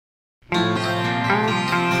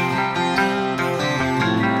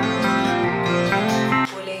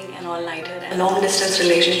a long distance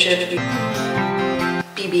relationship with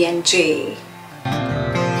PB&J.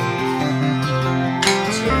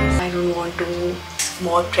 I don't want to be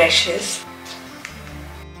more precious.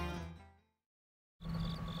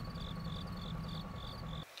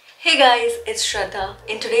 Hey guys, it's Shraddha.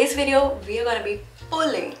 In today's video, we are gonna be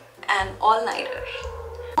pulling an all-nighter.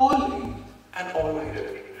 Pulling an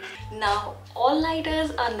all-nighter. Now,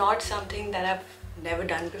 all-nighters are not something that I've never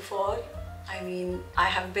done before. I mean, I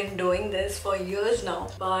have been doing this for years now,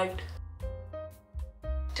 but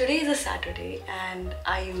today is a Saturday and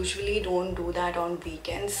I usually don't do that on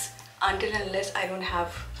weekends until unless I don't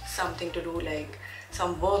have something to do, like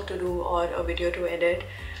some work to do or a video to edit.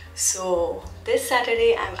 So this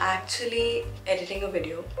Saturday I'm actually editing a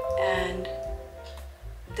video, and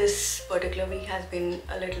this particular week has been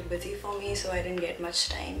a little busy for me, so I didn't get much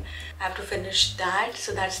time. I have to finish that,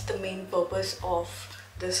 so that's the main purpose of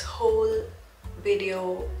this whole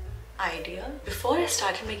video idea. Before I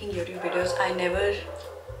started making YouTube videos, I never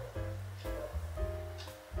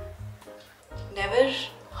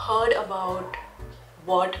heard about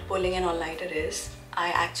what pulling an all-nighter is. I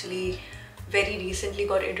actually very recently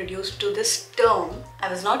got introduced to this term. I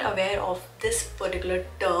was not aware of this particular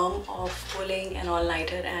term of pulling an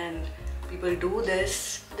all-nighter, and people do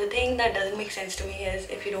this. The thing that doesn't make sense to me is,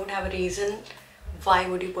 if you don't have a reason, why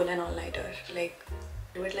would you pull an all-nighter? Like,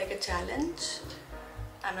 do it like a challenge?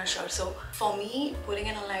 I'm not sure. So for me, pulling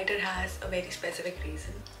an all-nighter has a very specific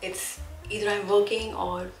reason. It's either I'm working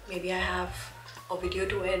or maybe I have a video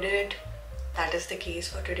to edit. That is the case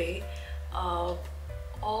for today.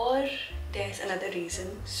 Or there's another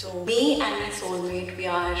reason. So me and my soulmate, we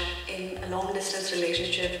are in a long distance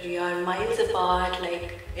relationship. We are miles apart,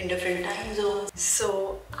 like in different time zones.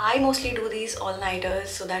 So I mostly do these all-nighters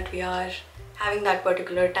so that we are having that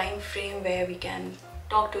particular time frame where we can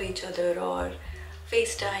talk to each other or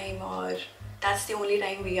FaceTime, or that's the only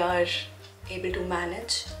time we are able to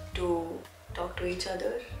manage to talk to each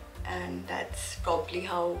other. And that's probably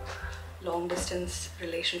how long distance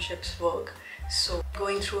relationships work. So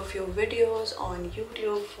going through a few videos on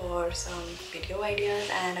YouTube for some video ideas,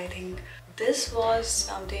 and I think this was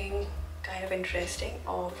something kind of interesting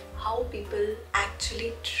of how people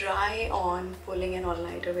actually try on pulling an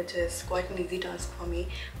all-nighter, which is quite an easy task for me.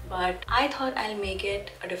 But I thought I'll make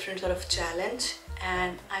it a different sort of challenge,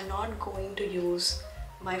 and I'm not going to use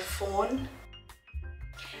my phone.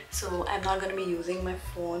 So I'm not going to be using my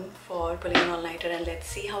phone for pulling an all-nighter, and let's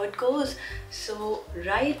see how it goes. So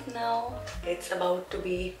right now it's about to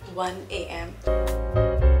be 1 AM.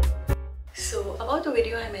 So about the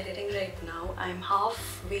video I'm editing right now, I'm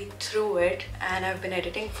halfway through it and I've been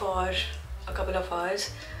editing for a couple of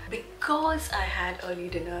hours. Because I had early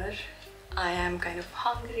dinner, I am kind of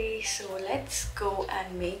hungry, so let's go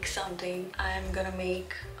and make something. I'm gonna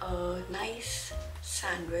make a nice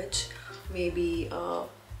sandwich, maybe a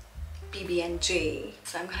PB&J.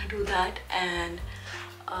 So I'm gonna do that, and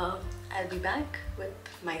I'll be back with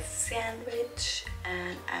my sandwich,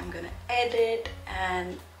 and I'm gonna edit,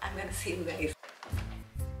 and I'm gonna see you guys.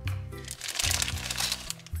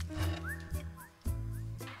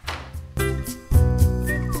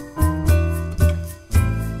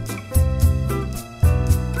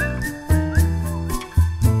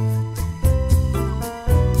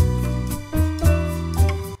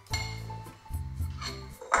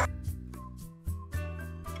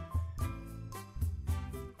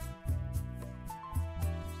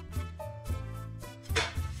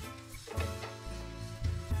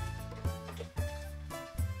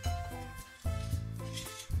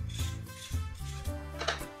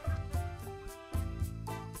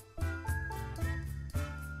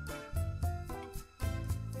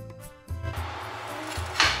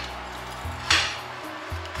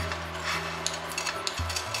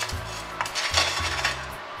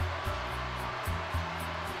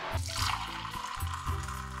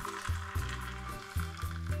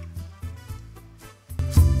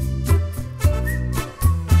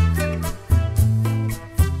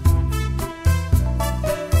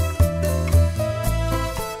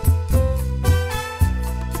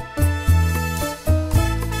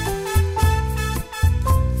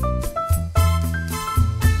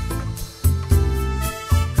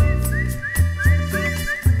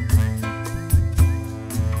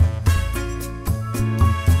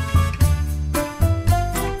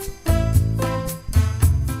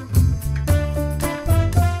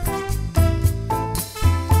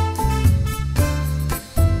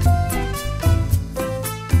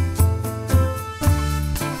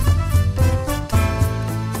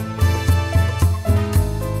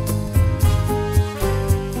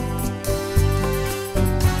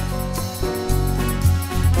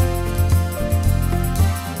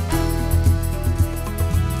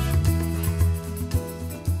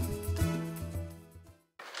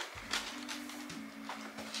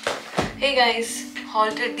 Hey guys,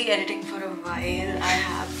 halted the editing for a while. I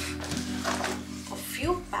have a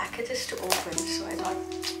few packages to open, so I thought,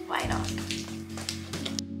 why not?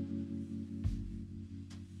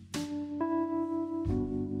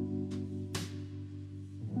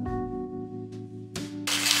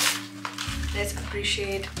 Let's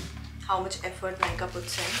appreciate how much effort Nykaa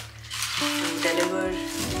puts in to deliver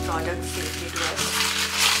products safely to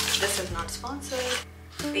us. This is not sponsored.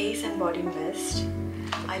 Face and body mist.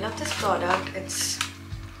 I love this product. It's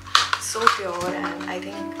so pure and I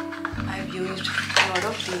think I've used a lot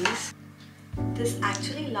of these. This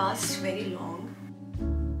actually lasts very long.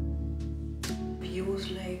 I've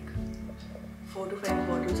used like 4 to 5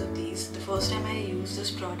 bottles of these. The first time I used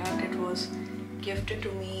this product, it was gifted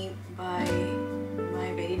to me by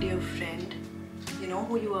my very dear friend. You know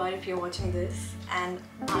who you are if you're watching this, and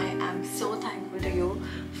I am so thankful to you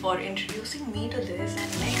for introducing me to this.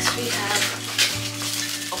 And next we have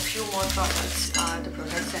a few more products, the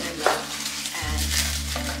products that I love, and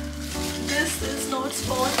this is not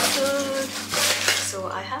sponsored. So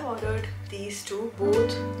I have ordered these two.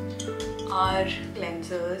 Both are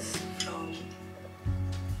cleansers from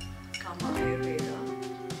Ayurveda.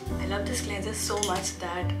 I love this cleanser so much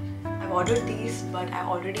that I've ordered these, but I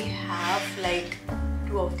already have like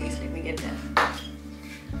 2 of these. Let me get them.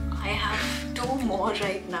 I have 2 more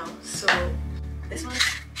right now. So this one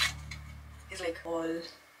is like all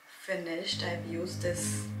finished. I've used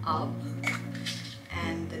this up,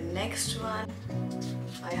 and the next one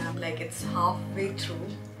I have like it's halfway through.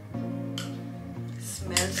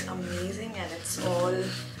 Smells amazing and it's all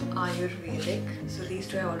Ayurvedic. So these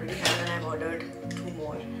 2 I already have and I've ordered 2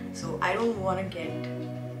 more. So I don't want to get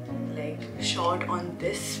like short on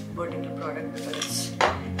this particular product because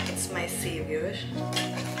it's my savior.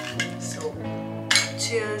 So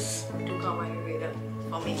cheers to Ayurveda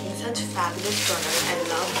for making such fabulous products. I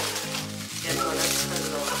love their products a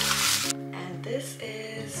lot. And this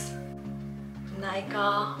is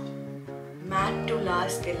Nykaa Matte to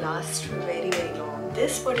Last. They last very long.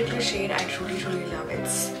 This particular shade I truly love.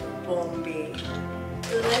 It's Bombay.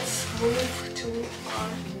 So let's move to our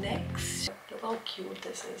next. Look how cute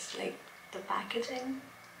this is. Like the packaging.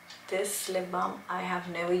 This lip balm I have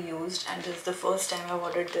never used and this is the first time I've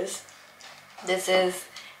ordered this. This is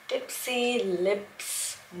Tipsy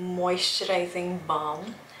Lips Moisturizing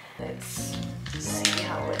Balm. Let's see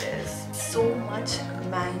how it is. So much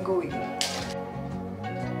mango-y.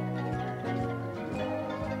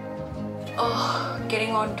 Oh,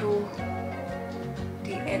 getting on to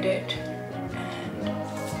the edit, and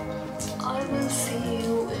I will see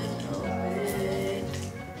you in a bit.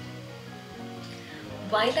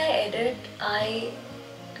 While I edit, I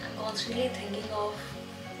am constantly thinking of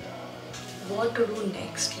what to do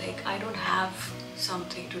next. Like I don't have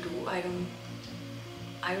something to do. I don't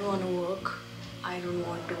want to work. I don't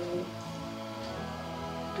want to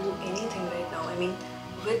do anything right now. I mean,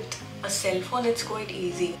 with a cell phone it's quite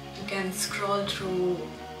easy. You can scroll through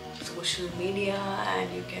social media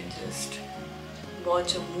and you can just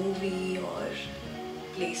watch a movie or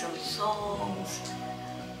play some songs.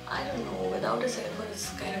 I don't know, without a cell phone it's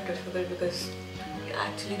kind of difficult because you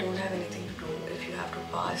actually don't have anything to do if you have to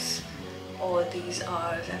pass all these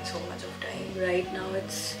hours and so much of time. Right now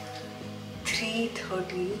it's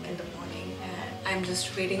 3:30 in the morning and I'm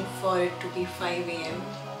just waiting for it to be 5 AM.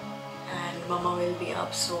 And Mama will be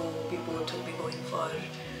up, so we both will be going for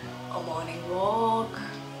a morning walk.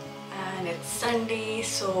 And it's Sunday,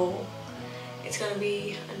 so it's gonna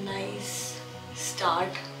be a nice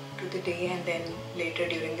start to the day, and then later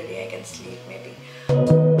during the day I can sleep maybe.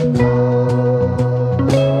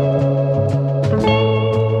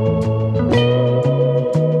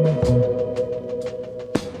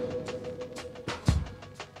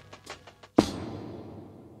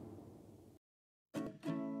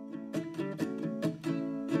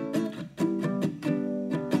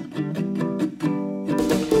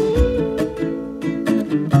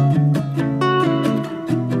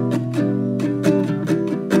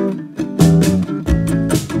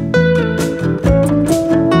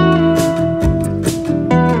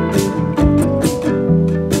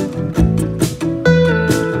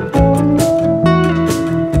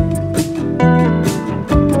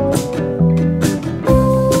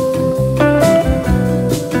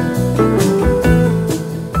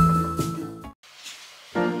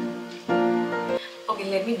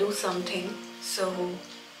 Let me do something. So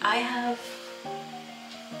I have,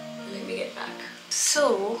 let me get back.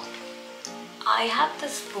 So I have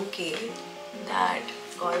this bouquet that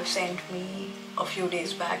Gaurav sent me a few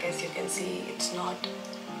days back. As you can see, it's not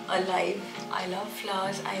alive. I love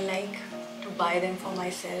flowers. I like to buy them for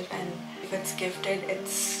myself, and if it's gifted,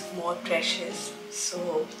 it's more precious.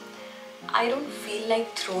 So I don't feel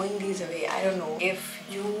like throwing these away. I don't know. If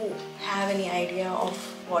you have any idea of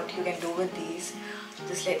what you can do with these,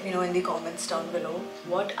 just let me know in the comments down below.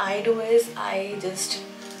 What I do is I just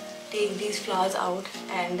take these flowers out,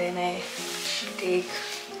 and then I take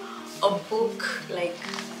a book like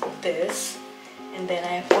this, and then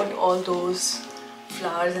I put all those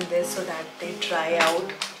flowers in this so that they dry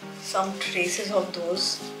out. Some traces of those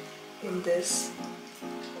in this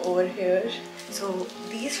over here. So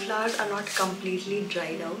these flowers are not completely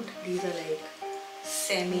dried out. These are like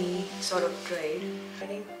semi sort of dried. I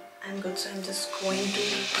think I'm good, so I'm just going to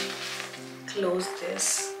close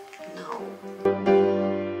this now.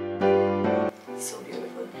 So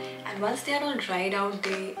beautiful. And once they are all dried out,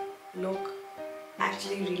 they look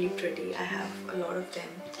actually really pretty. I have a lot of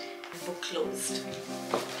them. Book closed.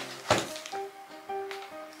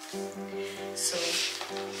 So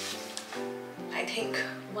I think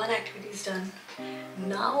one activity is done.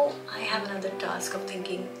 Now I have another task of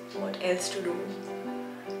thinking what else to do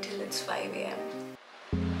till it's 5 AM.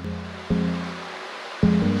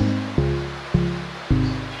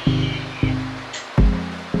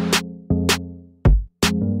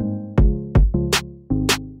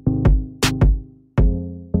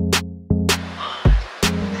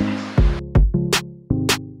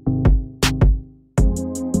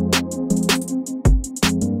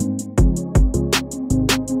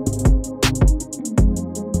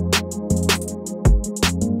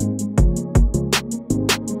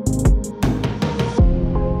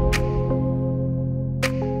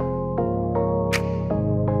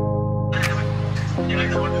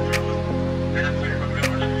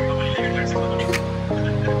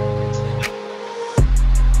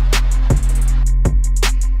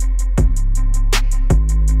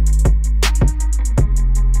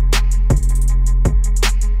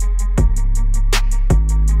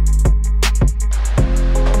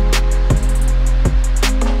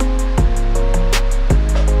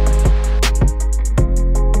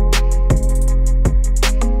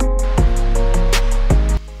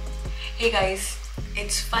 Hey guys,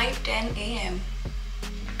 it's 5:10 AM.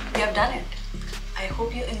 We have done it. I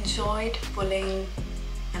hope you enjoyed pulling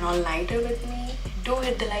an all-nighter with me. Do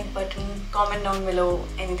hit the like button, comment down below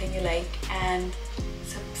anything you like, and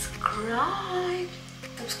subscribe.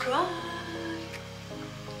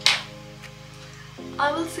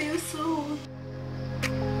 I will see you soon.